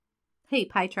Hey,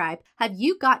 Pie Tribe, have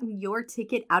you gotten your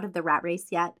ticket out of the rat race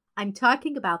yet? I'm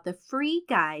talking about the free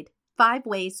guide, 5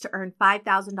 ways to earn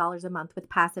 $5,000 a month with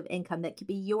passive income that could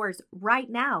be yours right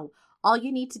now. All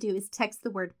you need to do is text the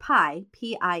word PIE,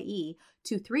 P-I-E,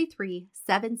 to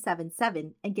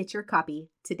 33777 and get your copy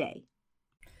today.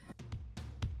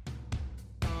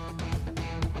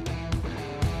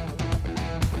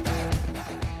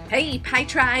 Hey, Pie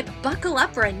Tribe, buckle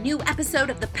up for a new episode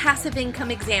of the Passive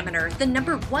Income Examiner, the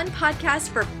 #1 podcast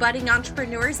for budding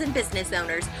entrepreneurs and business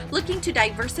owners looking to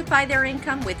diversify their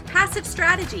income with passive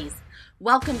strategies.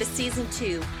 Welcome to Season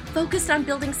 2, focused on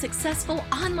building successful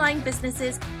online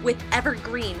businesses with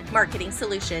evergreen marketing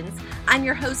solutions. I'm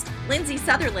your host, Lindsay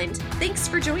Sutherland. Thanks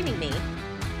for joining me.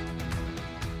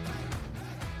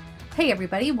 Hey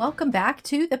everybody, welcome back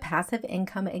to the Passive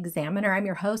Income Examiner. I'm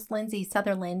your host, Lindsay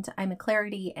Sutherland. I'm a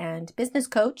clarity and business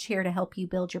coach here to help you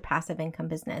build your passive income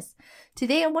business.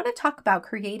 Today I want to talk about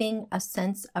creating a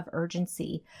sense of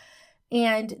urgency.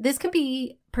 And this can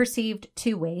be perceived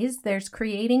 2 ways. There's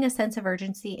creating a sense of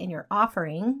urgency in your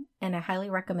offering, and I highly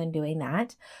recommend doing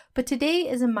that. But today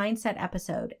is a mindset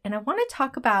episode, and I want to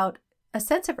talk about a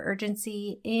sense of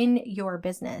urgency in your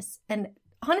business. And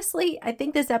honestly, I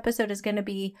think this episode is going to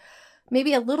be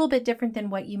maybe a little bit different than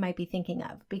what you might be thinking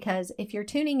of, because if you're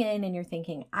tuning in and you're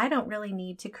thinking, I don't really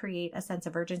need to create a sense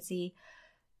of urgency,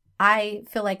 I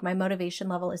feel like my motivation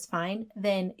level is fine,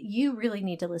 then you really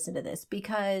need to listen to this,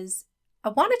 because I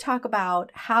want to talk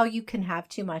about how you can have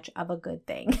too much of a good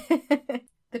thing.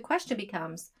 The question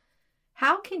becomes,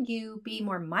 how can you be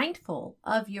more mindful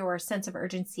of your sense of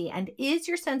urgency? And is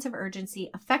your sense of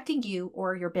urgency affecting you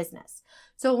or your business?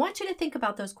 So I want you to think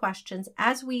about those questions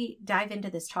as we dive into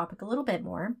this topic a little bit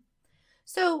more.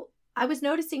 So I was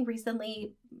noticing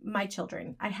recently my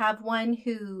children. I have one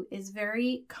who is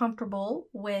very comfortable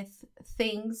with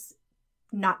things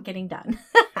not getting done.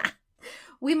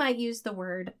 We might use the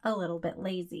word a little bit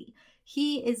lazy.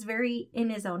 He is very in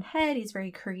his own head. He's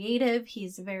very creative.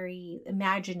 He's very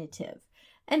imaginative.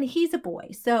 And he's a boy.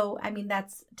 So, I mean,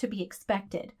 that's to be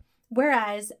expected.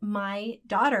 Whereas my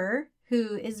daughter,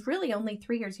 who is really only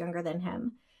 3 years younger than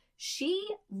him, she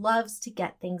loves to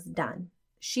get things done.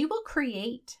 She will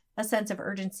create a sense of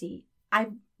urgency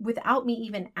without me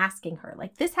even asking her.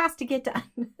 Like, this has to get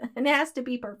done and it has to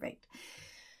be perfect.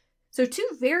 So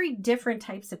 2 very different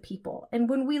types of people. And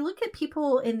when we look at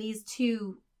people in these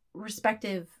 2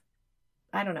 respective,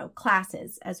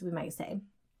 classes, as we might say,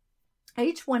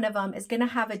 each one of them is going to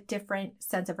have a different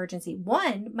sense of urgency.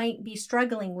 One might be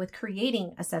struggling with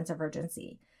creating a sense of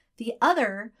urgency. The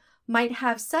other might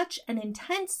have such an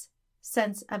intense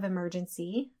sense of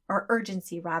urgency,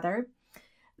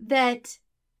 that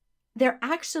they're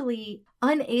actually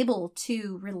unable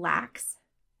to relax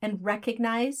and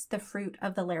recognize the fruit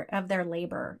of their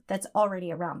labor that's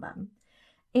already around them.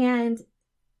 And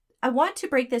I want to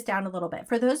break this down a little bit.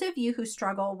 For those of you who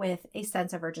struggle with a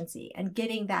sense of urgency and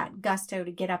getting that gusto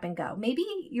to get up and go, maybe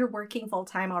you're working full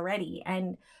time already,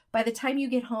 and by the time you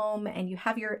get home and you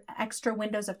have your extra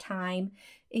windows of time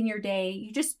in your day,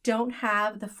 you just don't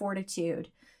have the fortitude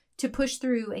to push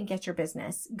through and get your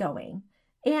business going.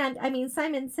 And I mean,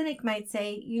 Simon Sinek might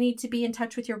say you need to be in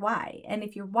touch with your why. And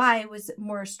if your why was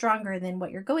more stronger than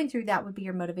what you're going through, that would be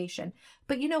your motivation.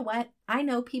 But you know what? I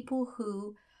know people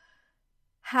who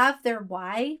have their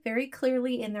why very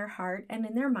clearly in their heart and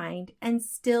in their mind and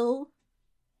still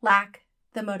lack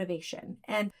the motivation.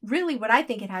 And really what I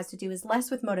think it has to do is less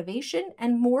with motivation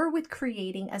and more with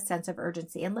creating a sense of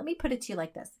urgency. And let me put it to you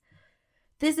like this.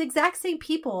 These exact same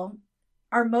people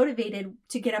are motivated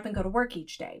to get up and go to work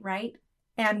each day, right?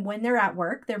 And when they're at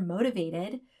work, they're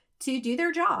motivated to do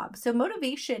their job. So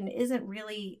motivation isn't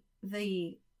really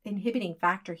the inhibiting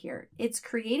factor here. It's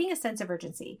creating a sense of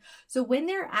urgency. So when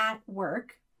they're at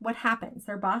work, what happens?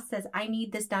 Their boss says, I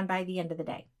need this done by the end of the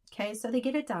day. Okay, so they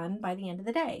get it done by the end of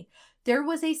the day. There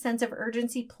was a sense of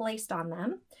urgency placed on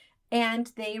them,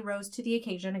 and they rose to the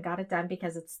occasion and got it done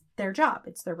because it's their job.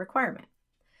 It's their requirement.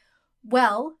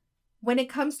 Well, when it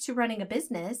comes to running a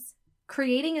business,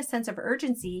 creating a sense of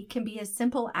urgency can be as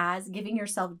simple as giving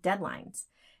yourself deadlines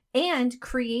and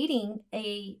creating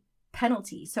a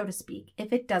penalty, so to speak,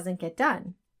 if it doesn't get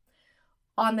done.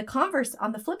 On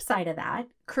the flip side of that,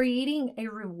 creating a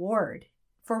reward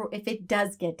for if it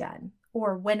does get done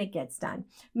or when it gets done.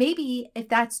 Maybe if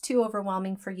that's too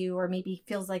overwhelming for you, or maybe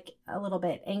feels like a little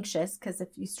bit anxious, because if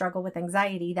you struggle with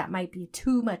anxiety, that might be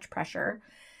too much pressure.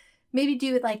 Maybe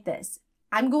do it like this.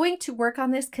 I'm going to work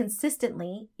on this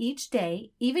consistently each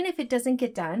day, even if it doesn't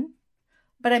get done,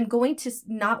 but I'm going to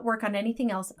not work on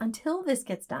anything else until this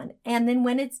gets done. And then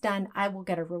when it's done, I will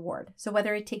get a reward. So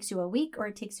whether it takes you a week or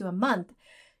it takes you a month,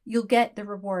 you'll get the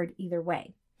reward either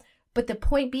way. But the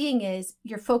point being is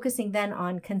you're focusing then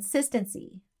on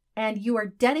consistency, and you are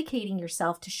dedicating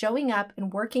yourself to showing up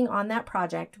and working on that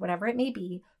project, whatever it may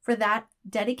be, for that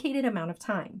dedicated amount of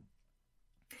time.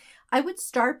 I would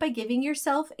start by giving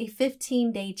yourself a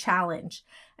 15-day challenge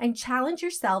and challenge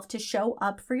yourself to show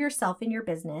up for yourself in your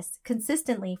business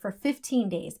consistently for 15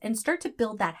 days and start to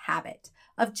build that habit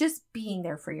of just being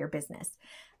there for your business,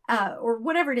 or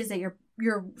whatever it is that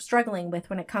you're struggling with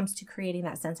when it comes to creating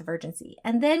that sense of urgency,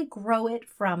 and then grow it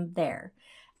from there.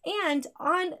 And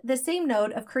on the same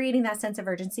note of creating that sense of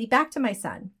urgency, back to my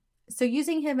son. So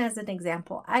using him as an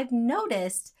example, I've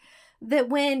noticed that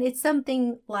when it's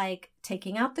something like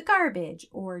taking out the garbage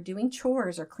or doing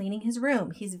chores or cleaning his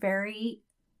room, he's very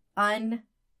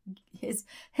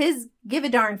his give a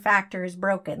darn factor is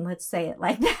broken. Let's say it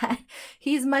like that.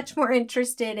 He's much more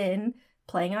interested in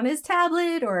playing on his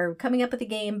tablet or coming up with a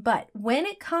game. But when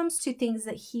it comes to things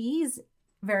that he's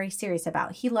very serious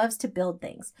about, he loves to build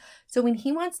things. So when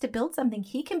he wants to build something,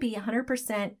 he can be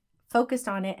 100% focused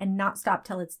on it and not stop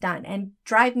till it's done and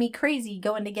drive me crazy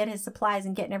going to get his supplies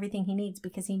and getting everything he needs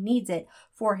because he needs it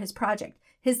for his project.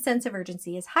 His sense of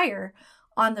urgency is higher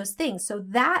on those things. So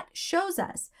that shows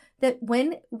us that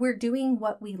when we're doing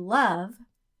what we love,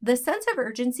 the sense of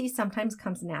urgency sometimes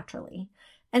comes naturally.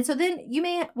 And so then you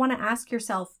may want to ask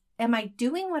yourself, am I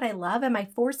doing what I love? Am I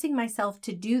forcing myself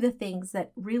to do the things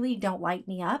that really don't light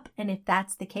me up? And if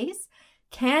that's the case,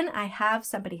 can I have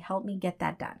somebody help me get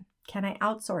that done? Can I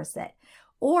outsource it?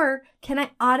 Or can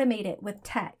I automate it with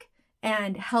tech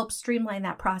and help streamline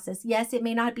that process? Yes, it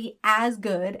may not be as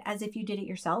good as if you did it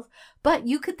yourself, but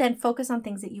you could then focus on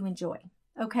things that you enjoy.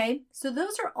 Okay, so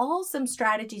those are all some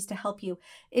strategies to help you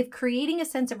if creating a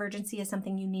sense of urgency is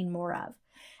something you need more of.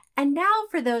 And now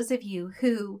for those of you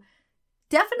who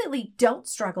definitely don't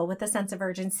struggle with a sense of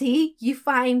urgency, you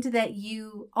find that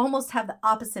you almost have the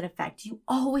opposite effect. You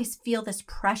always feel this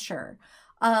pressure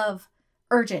of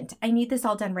urgent. I need this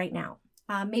all done right now.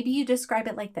 Maybe you describe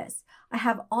it like this. I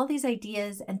have all these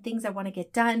ideas and things I want to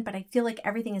get done, but I feel like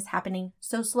everything is happening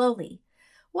so slowly.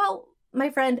 Well, my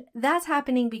friend, that's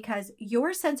happening because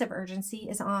your sense of urgency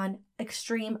is on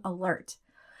extreme alert.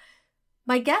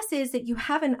 My guess is that you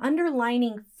have an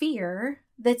underlying fear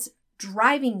that's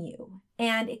driving you.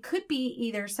 And it could be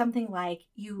either something like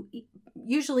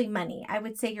usually money. I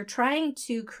would say you're trying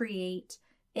to create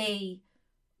a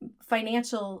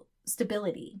financial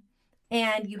stability.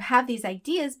 And you have these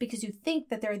ideas because you think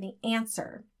that they're the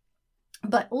answer.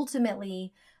 But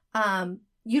ultimately,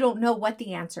 you don't know what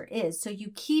the answer is. So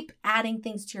you keep adding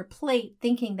things to your plate,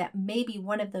 thinking that maybe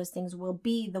one of those things will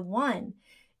be the one.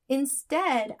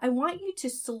 Instead, I want you to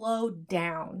slow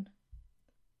down.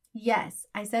 Yes,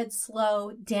 I said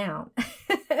slow down.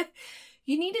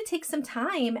 You need to take some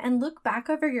time and look back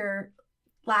over your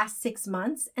last 6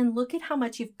 months and look at how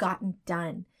much you've gotten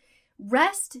done.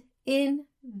 Rest in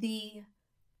the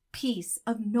peace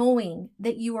of knowing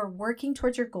that you are working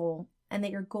towards your goal and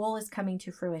that your goal is coming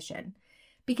to fruition.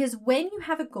 Because when you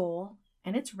have a goal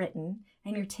and it's written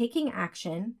and you're taking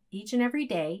action each and every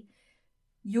day,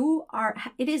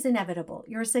 it is inevitable.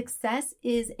 Your success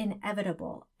is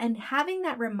inevitable. And having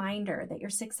that reminder that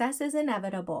your success is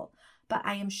inevitable, but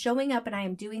I am showing up and I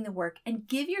am doing the work, and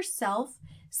give yourself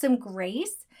some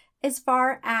grace as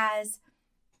far as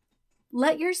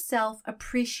let yourself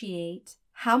appreciate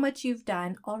how much you've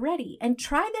done already. And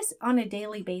try this on a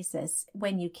daily basis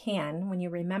when you can, when you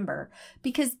remember,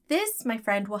 because this, my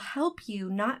friend, will help you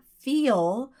not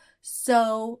feel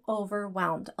so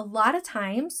overwhelmed. A lot of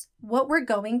times what we're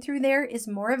going through there is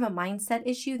more of a mindset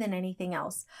issue than anything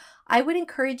else. I would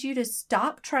encourage you to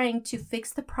stop trying to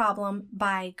fix the problem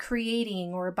by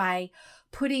creating or by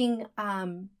putting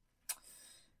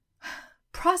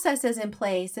processes in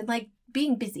place and like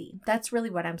being busy. That's really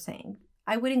what I'm saying.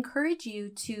 I would encourage you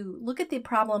to look at the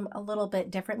problem a little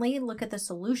bit differently, look at the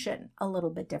solution a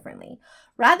little bit differently,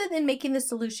 rather than making the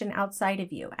solution outside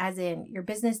of you, as in your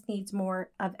business needs more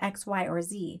of X, Y, or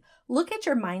Z. Look at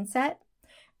your mindset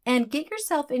and get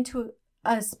yourself into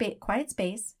a quiet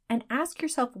space and ask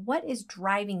yourself, what is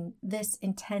driving this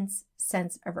intense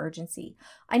sense of urgency?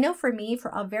 I know for me,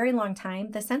 for a very long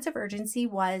time, the sense of urgency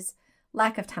was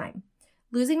lack of time.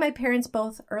 Losing my parents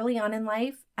both early on in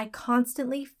life, I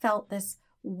constantly felt this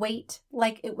weight,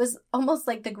 like it was almost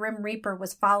like the Grim Reaper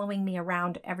was following me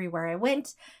around everywhere I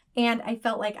went. And I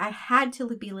felt like I had to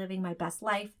be living my best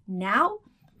life now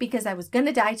because I was going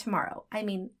to die tomorrow. I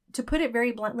mean, to put it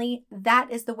very bluntly, that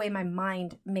is the way my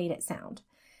mind made it sound.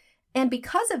 And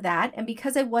because of that, and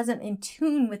because I wasn't in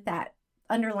tune with that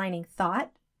underlining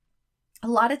thought, a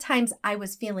lot of times I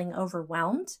was feeling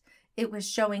overwhelmed. It was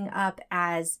showing up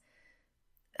as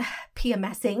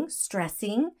PMSing,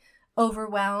 stressing,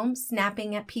 overwhelmed,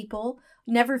 snapping at people,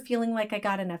 never feeling like I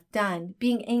got enough done,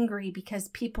 being angry because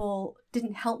people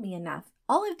didn't help me enough.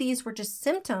 All of these were just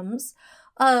symptoms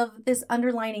of this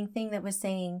underlining thing that was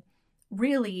saying,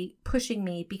 really pushing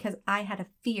me because I had a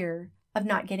fear of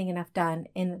not getting enough done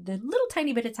in the little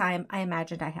tiny bit of time I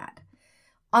imagined I had.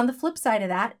 On the flip side of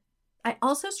that, I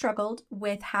also struggled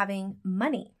with having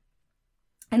money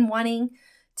and wanting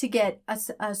to get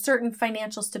a certain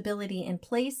financial stability in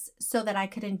place so that I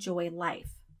could enjoy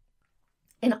life.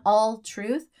 In all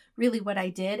truth, really what I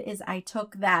did is I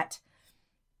took that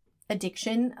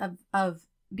addiction of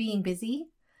being busy,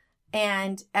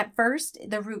 and at first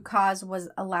the root cause was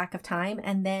a lack of time,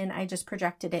 and then I just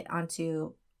projected it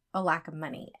onto a lack of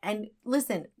money. And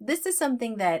listen, this is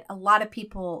something that a lot of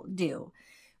people do,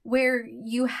 where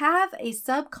you have a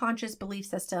subconscious belief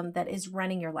system that is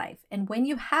running your life. And when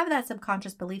you have that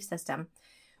subconscious belief system,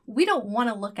 we don't want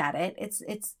to look at it.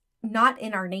 It's not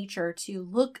in our nature to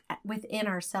look within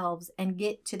ourselves and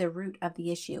get to the root of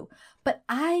the issue. But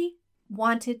I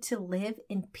wanted to live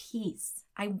in peace.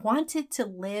 I wanted to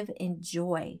live in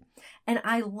joy. And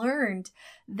I learned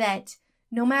that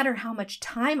no matter how much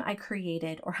time I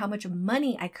created or how much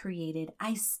money I created,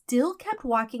 I still kept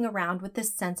walking around with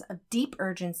this sense of deep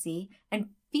urgency and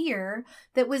fear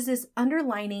that was this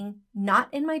underlining knot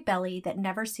in my belly that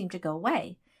never seemed to go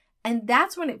away. And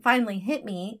that's when it finally hit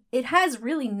me. It has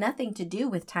really nothing to do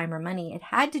with time or money. It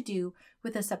had to do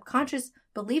with a subconscious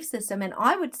belief system, and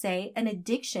I would say an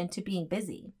addiction to being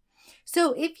busy.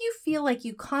 So if you feel like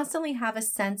you constantly have a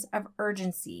sense of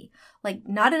urgency, like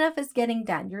not enough is getting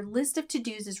done, your list of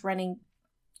to-dos is running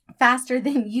faster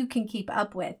than you can keep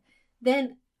up with,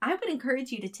 then I would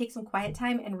encourage you to take some quiet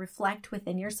time and reflect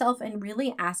within yourself and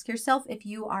really ask yourself if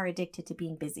you are addicted to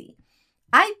being busy.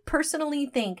 I personally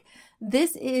think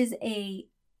this is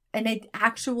an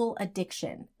actual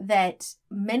addiction that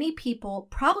many people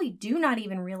probably do not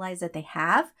even realize that they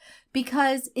have,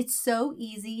 because it's so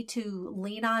easy to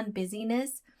lean on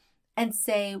busyness and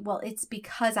say, well, it's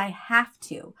because I have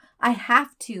to. I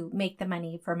have to make the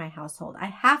money for my household. I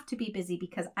have to be busy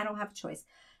because I don't have a choice.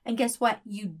 And guess what?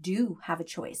 You do have a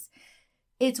choice.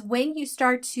 It's when you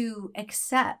start to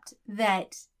accept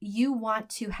that you want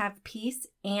to have peace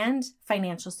and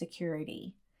financial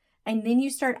security. And then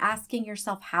you start asking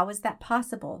yourself, how is that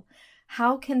possible?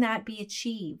 How can that be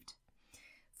achieved?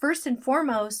 First and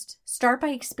foremost, start by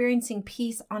experiencing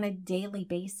peace on a daily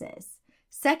basis.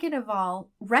 Second of all,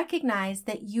 recognize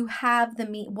that you have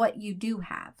what you do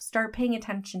have. Start paying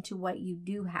attention to what you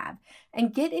do have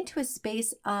and get into a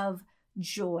space of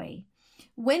joy.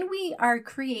 When we are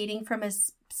creating from a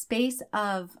space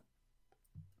of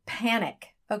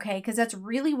panic, okay, because that's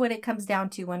really what it comes down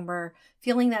to when we're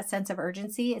feeling that sense of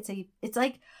urgency. It's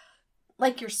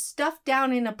like you're stuffed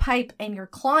down in a pipe and you're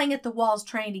clawing at the walls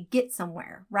trying to get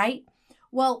somewhere, right?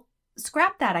 Well,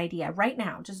 scrap that idea right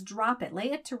now. Just drop it,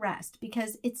 lay it to rest,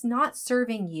 because it's not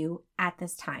serving you at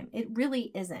this time. It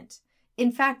really isn't.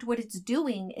 In fact, what it's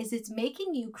doing is it's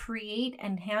making you create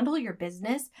and handle your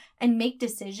business and make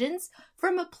decisions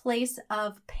from a place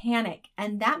of panic.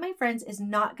 And that, my friends, is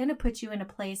not going to put you in a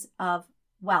place of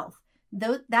wealth.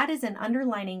 Though that is an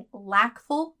underlining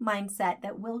lackful mindset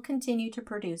that will continue to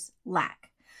produce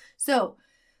lack. So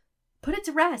put it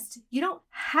to rest. You don't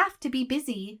have to be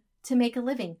busy to make a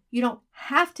living. You don't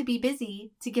have to be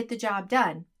busy to get the job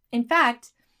done. In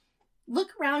fact, look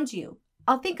around you.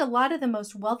 I think a lot of the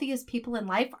most wealthiest people in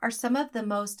life are some of the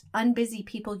most unbusy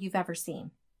people you've ever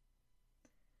seen.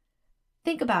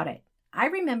 Think about it. I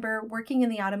remember working in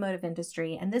the automotive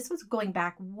industry, and this was going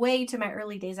back way to my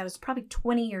early days. I was probably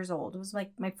 20 years old. It was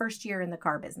like my first year in the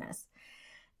car business.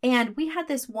 And we had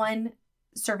this one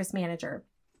service manager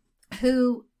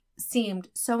who seemed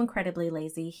so incredibly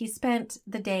lazy. He spent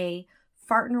the day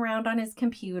farting around on his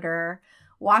computer,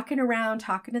 walking around,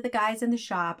 talking to the guys in the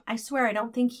shop. I swear, I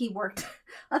don't think he worked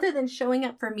other than showing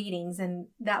up for meetings, and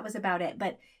that was about it.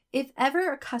 But if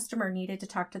ever a customer needed to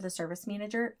talk to the service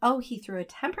manager, he threw a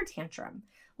temper tantrum.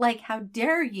 Like, how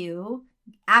dare you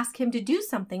ask him to do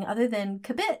something other than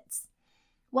kibitz?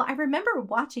 Well, I remember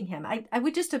watching him. I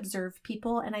would just observe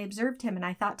people, and I observed him, and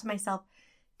I thought to myself,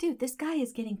 dude, this guy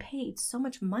is getting paid so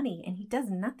much money, and he does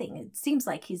nothing. It seems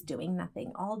like he's doing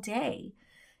nothing all day.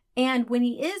 And when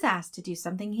he is asked to do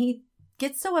something, he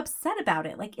gets so upset about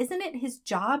it. Like, isn't it his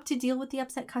job to deal with the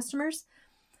upset customers?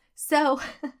 So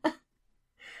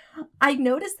I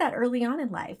noticed that early on in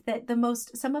life that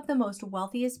some of the most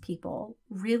wealthiest people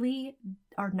really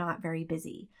are not very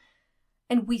busy.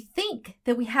 And we think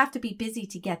that we have to be busy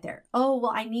to get there. Oh,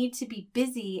 well, I need to be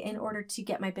busy in order to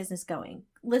get my business going.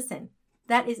 Listen,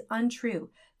 That is untrue.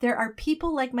 There are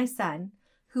people like my son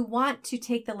who want to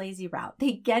take the lazy route.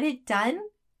 They get it done,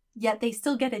 yet they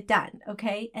still get it done,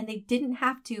 okay? And they didn't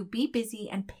have to be busy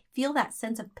and feel that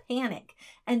sense of panic.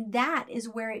 And that is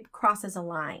where it crosses a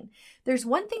line. There's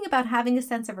one thing about having a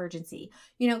sense of urgency,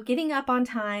 getting up on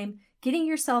time, getting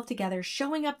yourself together,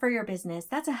 showing up for your business.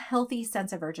 That's a healthy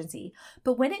sense of urgency.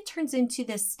 But when it turns into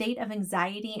this state of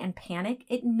anxiety and panic,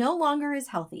 it no longer is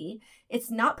healthy.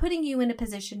 It's not putting you in a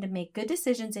position to make good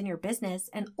decisions in your business.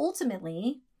 And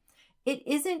ultimately, it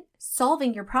isn't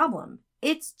solving your problem.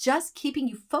 It's just keeping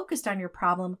you focused on your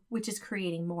problem, which is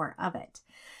creating more of it.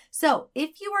 So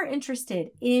if you are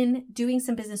interested in doing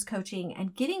some business coaching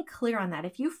and getting clear on that,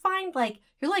 if you find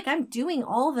I'm doing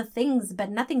all the things, but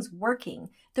nothing's working,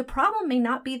 the problem may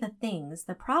not be the things.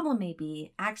 The problem may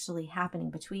be actually happening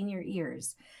between your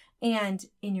ears and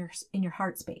in your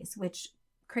heart space, which,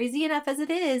 crazy enough as it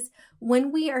is,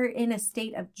 when we are in a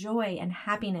state of joy and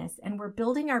happiness and we're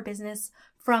building our business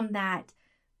from that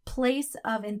place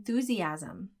of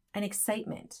enthusiasm and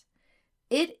excitement,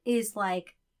 it is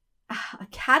like a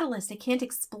catalyst I can't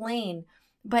explain,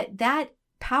 but that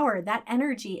power, that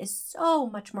energy is so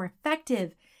much more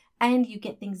effective, and you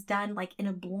get things done like in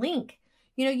a blink.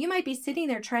 You might be sitting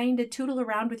there trying to tootle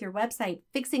around with your website,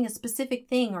 fixing a specific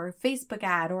thing or a Facebook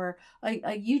ad or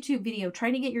a YouTube video,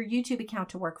 trying to get your YouTube account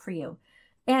to work for you.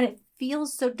 And it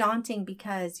feels so daunting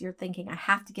because you're thinking, I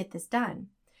have to get this done.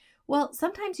 Well,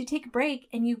 sometimes you take a break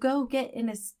and you go get in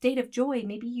a state of joy.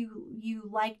 Maybe you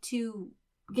like to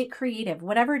get creative,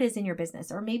 whatever it is in your business,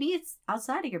 or maybe it's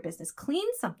outside of your business. Clean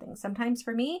something. Sometimes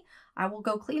for me, I will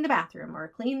go clean the bathroom or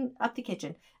clean up the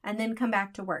kitchen and then come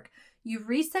back to work. You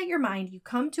reset your mind, you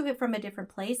come to it from a different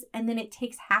place, and then it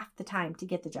takes half the time to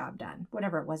get the job done,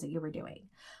 whatever it was that you were doing.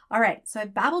 All right, so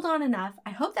I've babbled on enough.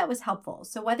 I hope that was helpful.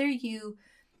 So whether you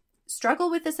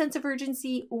struggle with a sense of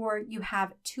urgency or you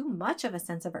have too much of a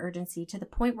sense of urgency to the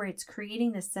point where it's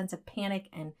creating this sense of panic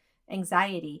and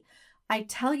anxiety, I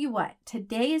tell you what,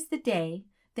 today is the day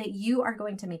that you are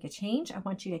going to make a change. I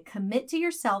want you to commit to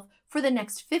yourself for the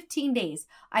next 15 days.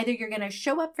 Either you're going to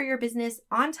show up for your business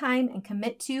on time and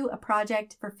commit to a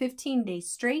project for 15 days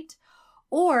straight,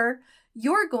 or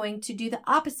you're going to do the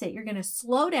opposite. You're going to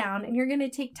slow down and you're going to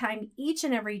take time each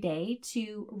and every day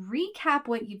to recap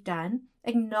what you've done,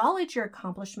 acknowledge your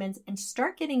accomplishments, and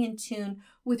start getting in tune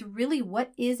with really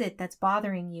what is it that's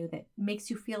bothering you that makes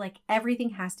you feel like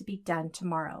everything has to be done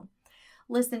tomorrow.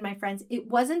 Listen, my friends, it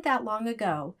wasn't that long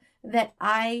ago that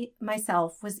I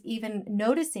myself was even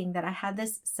noticing that I had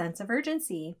this sense of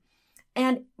urgency.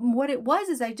 And what it was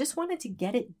is I just wanted to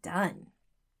get it done.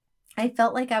 I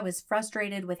felt like I was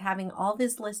frustrated with having all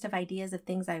this list of ideas of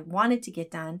things I wanted to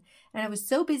get done. And I was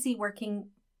so busy working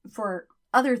for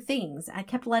other things. I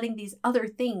kept letting these other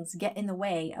things get in the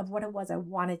way of what it was I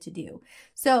wanted to do.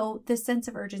 So the sense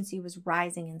of urgency was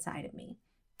rising inside of me.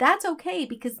 That's okay,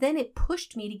 because then it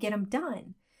pushed me to get them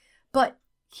done. But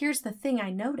here's the thing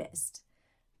I noticed.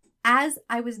 As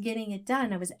I was getting it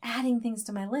done, I was adding things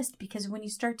to my list, because when you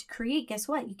start to create, guess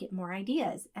what? You get more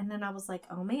ideas. And then I was like,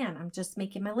 oh man, I'm just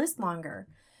making my list longer.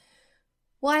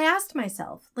 Well, I asked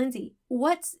myself, Lindsay,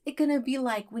 what's it going to be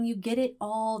like when you get it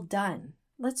all done?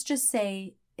 Let's just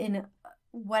say in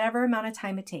whatever amount of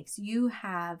time it takes, you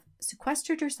have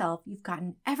sequestered yourself. You've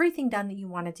gotten everything done that you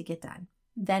wanted to get done.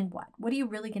 Then what? What are you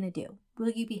really going to do? Will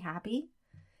you be happy?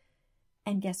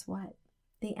 And guess what?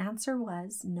 The answer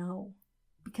was no,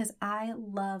 because I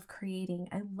love creating.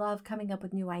 I love coming up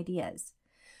with new ideas.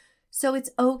 So it's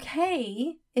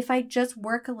okay if I just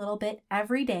work a little bit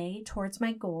every day towards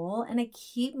my goal and I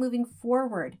keep moving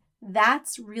forward.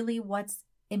 That's really what's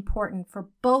important for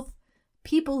both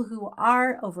people who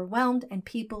are overwhelmed and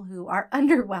people who are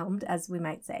underwhelmed, as we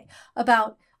might say,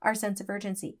 about our sense of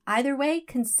urgency. Either way,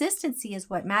 consistency is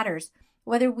what matters.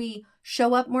 Whether we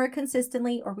show up more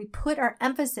consistently or we put our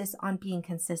emphasis on being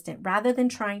consistent rather than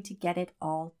trying to get it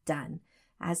all done.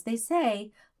 As they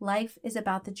say, life is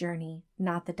about the journey,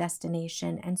 not the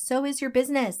destination. And so is your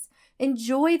business.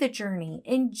 Enjoy the journey.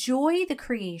 Enjoy the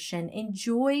creation.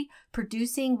 Enjoy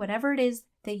producing whatever it is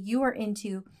that you are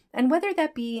into. And whether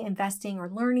that be investing or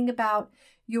learning about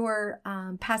your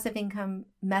passive income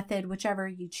method, whichever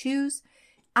you choose,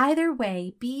 either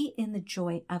way, be in the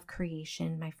joy of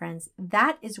creation, my friends.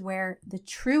 That is where the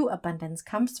true abundance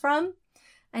comes from.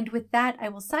 And with that, I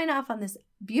will sign off on this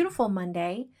beautiful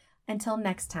Monday. Until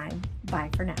next time, bye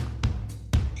for now.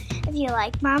 If you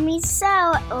like Mommy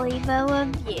Sew, leave a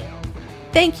review.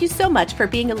 Thank you so much for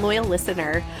being a loyal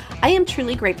listener. I am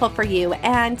truly grateful for you.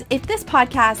 And if this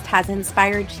podcast has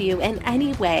inspired you in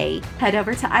any way, head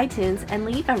over to iTunes and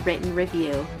leave a written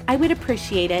review. I would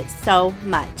appreciate it so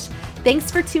much.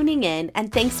 Thanks for tuning in,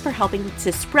 and thanks for helping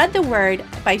to spread the word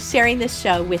by sharing this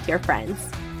show with your friends.